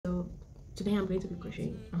Today I'm going to be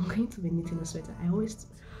crocheting. I'm going to be knitting a sweater. I always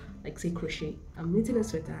like say crochet. I'm knitting a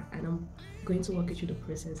sweater and I'm going to walk you through the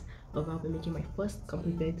process of how I'll be making my first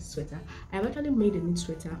completed sweater. I've actually made a knit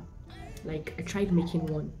sweater. Like I tried making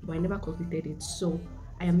one, but I never completed it. So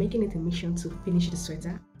I am making it a mission to finish the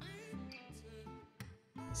sweater.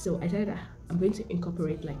 So I said I'm going to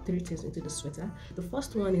incorporate like 3 things into the sweater. The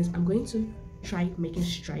first one is I'm going to try making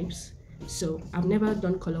stripes. So I've never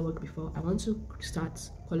done color work before. I want to start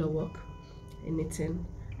color work in knitting,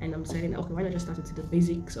 and I'm deciding, okay, why not just start with the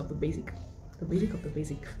basics of the basic of the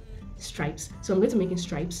basic stripes. So I'm going to making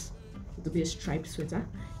stripes. It will be a striped sweater.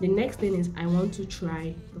 The next thing is I want to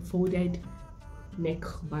try the folded neck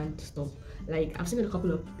band stuff. Like I've seen a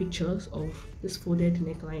couple of pictures of this folded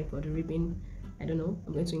neckline for the ribbon. I don't know,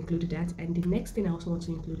 I'm going to include that. And the next thing I also want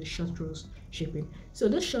to include is short rows shaping. So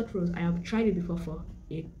this short rows, I have tried it before for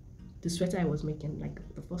the sweater I was making, like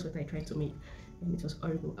the first sweater I tried to make, and it was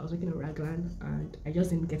horrible. I was making a raglan and I just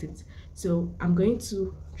didn't get it. So I'm going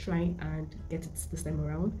to try and get it this time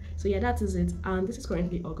around. So yeah, that is it. And this is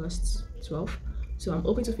currently August 12th. So I'm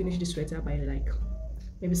hoping to finish this sweater by like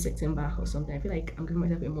maybe September or something. I feel like I'm giving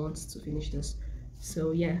myself a month to finish this.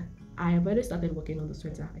 So yeah, I have already started working on the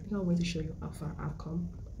sweater. I think I'm going to show you how far I've come,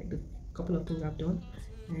 like the couple of things I've done.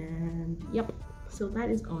 And yep, so that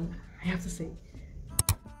is all I have to say.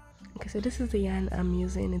 Okay, so this is the yarn I'm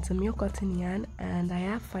using. It's a milk cotton yarn and I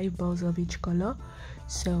have 5 balls of each color.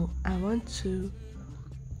 So I want to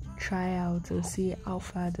try out and see how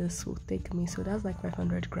far this will take me. So that's like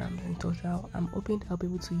 500 grams in total. I'm hoping I'll be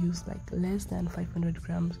able to use like less than 500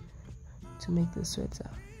 grams to make the sweater.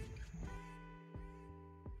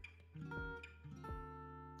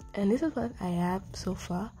 And this is what I have so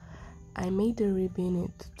far. I made the ribbon,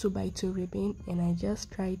 it's 2x2 ribbon, and I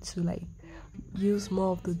just tried to like use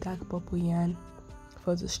more of the dark purple yarn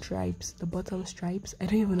for the stripes, the bottom stripes. I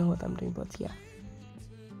don't even know what I'm doing, but yeah.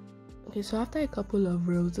 Okay, so after a couple of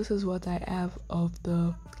rows, this is what I have of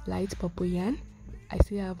the light purple yarn. I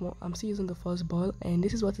still have more. I'm still using the first ball, and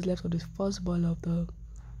this is what is left of the first ball of the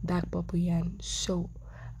dark purple yarn. So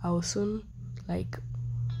I will soon like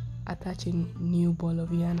attach a new ball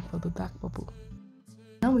of yarn for the dark purple.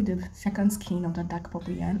 Now with the second skein of the dark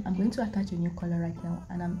purple yarn, I'm going to attach a new color right now,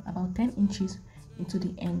 and I'm about 10 inches into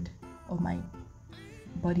the end of my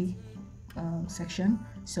body section.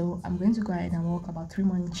 So I'm going to go ahead and walk about 3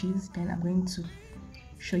 more inches, then I'm going to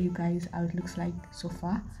show you guys how it looks like so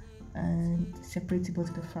far and separate it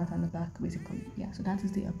both to the front and the back basically. Yeah, so that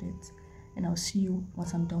is the update, and I'll see you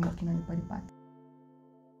once I'm done working on the body part.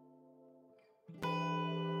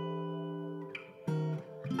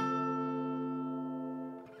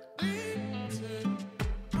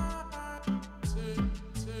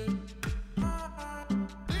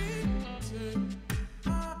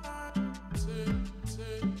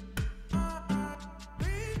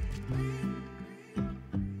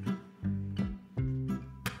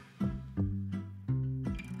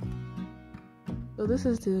 So this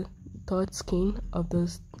is the third skein of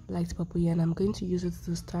this light purple yarn. I'm going to use it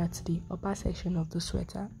to start the upper section of the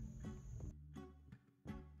sweater.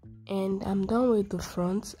 And I'm done with the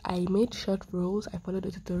front. I made short rows. I followed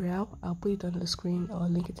the tutorial. I'll put it on the screen or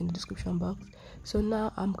link it in the description box. So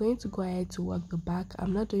now I'm going to go ahead to work the back.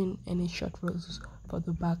 I'm not doing any short rows for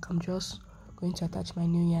the back. I'm just going to attach my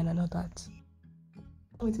new yarn and all that.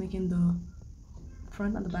 I'm going to making the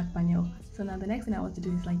front and the back panel. So now the next thing I want to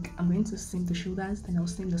do is like I'm going to seam the shoulders, then I'll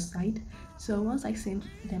seam the side. So once I seam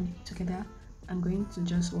them together, I'm going to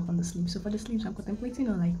just work on the sleeves. So for the sleeves, I'm contemplating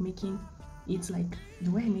on like making it like the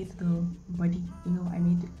way I made the body, you know, I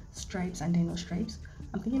made stripes and then no stripes.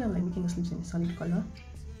 I'm thinking of like making the sleeves in a solid color,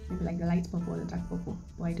 maybe like the light purple or the dark purple,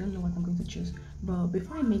 but I don't know what I'm going to choose. But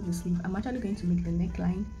before I make the sleeve, I'm actually going to make the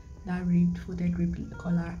neckline, that ribbed folded rib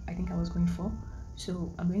collar I think I was going for.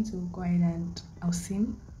 So I'm going to go ahead and I'll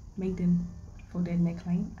seam, make them folded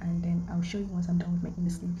neckline, and then I'll show you once I'm done with making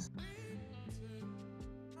the sleeves.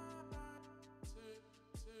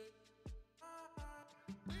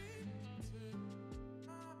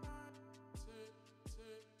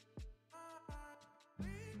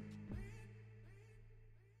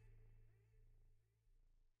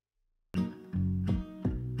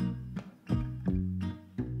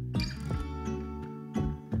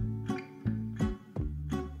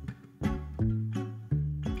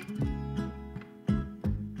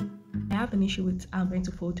 I have an issue with I'm going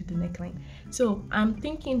to fold to the neckline, so I'm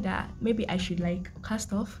thinking that maybe I should like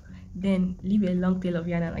cast off, then leave a long tail of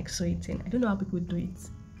yarn and like sew it in. I don't know how people do it,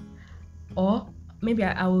 or maybe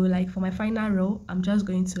I will like for my final row I'm just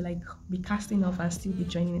going to like be casting off and still be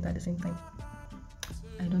joining it at the same time.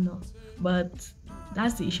 I don't know, but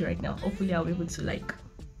that's the issue right now. Hopefully I'll be able to like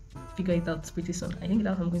figure it out pretty soon. I think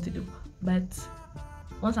that's what I'm going to do. But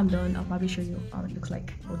once I'm done, I'll probably show you how it looks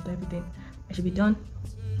like with everything. I should be done.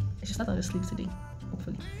 I should start on the sleeve today,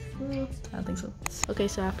 hopefully. I don't think so. Okay,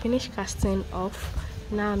 so I finished casting off.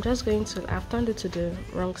 Now I'm just going to, I've turned it to the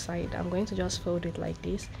wrong side. I'm going to just fold it like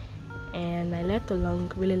this, and I left a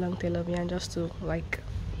really long tail of yarn just to like,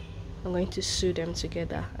 I'm going to sew them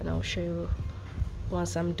together, and I'll show you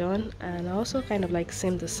once I'm done. And I also kind of like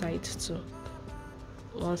seam the sides too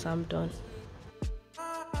once I'm done.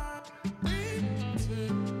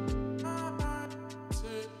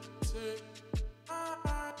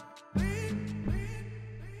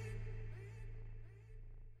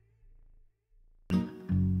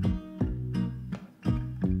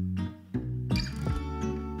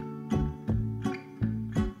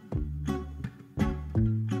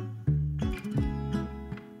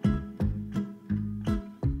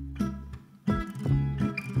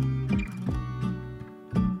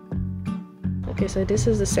 Okay, so this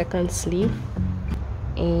is the second sleeve,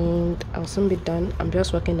 and I'll soon be done. I'm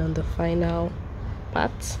just working on the final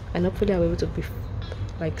part, and hopefully I'll be able to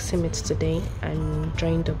like seam it today and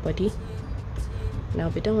join the body, and I'll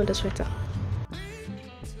be done with the sweater.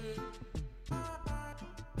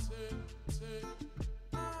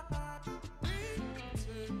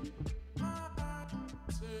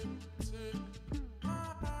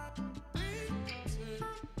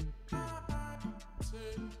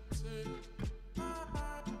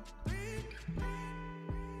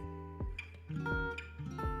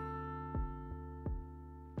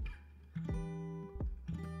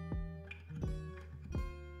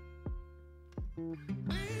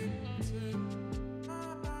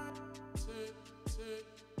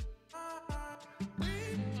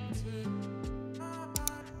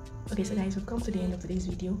 Okay, so guys, we've come to the end of today's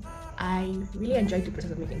video. I really enjoyed the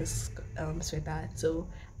process of making this sweater, so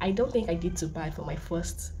I don't think I did too bad for my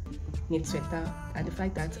first knit sweater. And the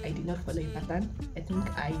fact that I did not follow a pattern, I think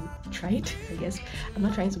I tried. I guess I'm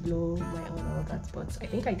not trying to blow my own or all that, but I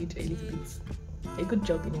think I did a little bit, a good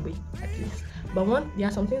job in a way, at least. But there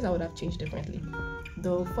are some things I would have changed differently.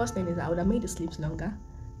 The first thing is I would have made the sleeves longer,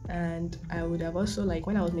 and I would have also, like,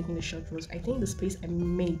 when I was making the short rows, I think the space I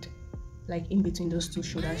made like in between those two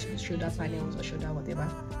shoulder panels or shoulder whatever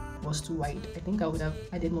was too wide. I think I would have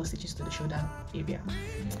added more stitches to the shoulder area.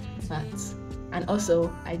 And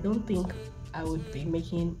also I don't think I would be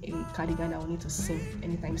making a cardigan I will need to seam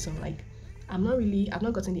anytime soon. Like I've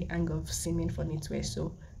not gotten the hang of seaming for knitwear,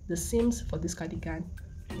 so the seams for this cardigan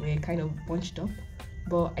were kind of bunched up.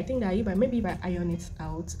 But I think that if I iron it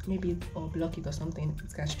out, maybe, or block it or something,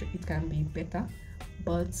 it can be better.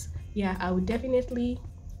 But yeah, I would definitely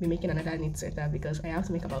be making another knit sweater because I have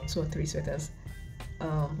to make about 2 or 3 sweaters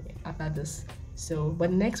after this. So, but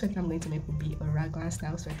the next sweater I'm going to make will be a raglan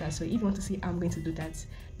style sweater. So if you want to see how I'm going to do that,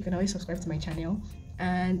 you can always subscribe to my channel.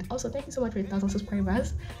 And also, thank you so much for 1,000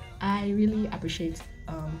 subscribers. I really appreciate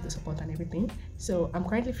the support and everything. So I'm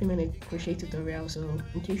currently filming a crochet tutorial, so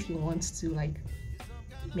in case you want to like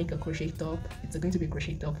make a crochet top, it's going to be a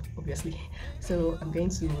crochet top obviously. So I'm going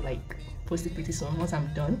to like post it pretty soon once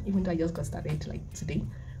I'm done, even though I just got started like today.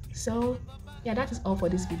 So yeah, that is all for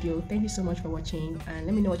this video. Thank you so much for watching, and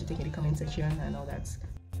let me know what you think in the comment section and all that.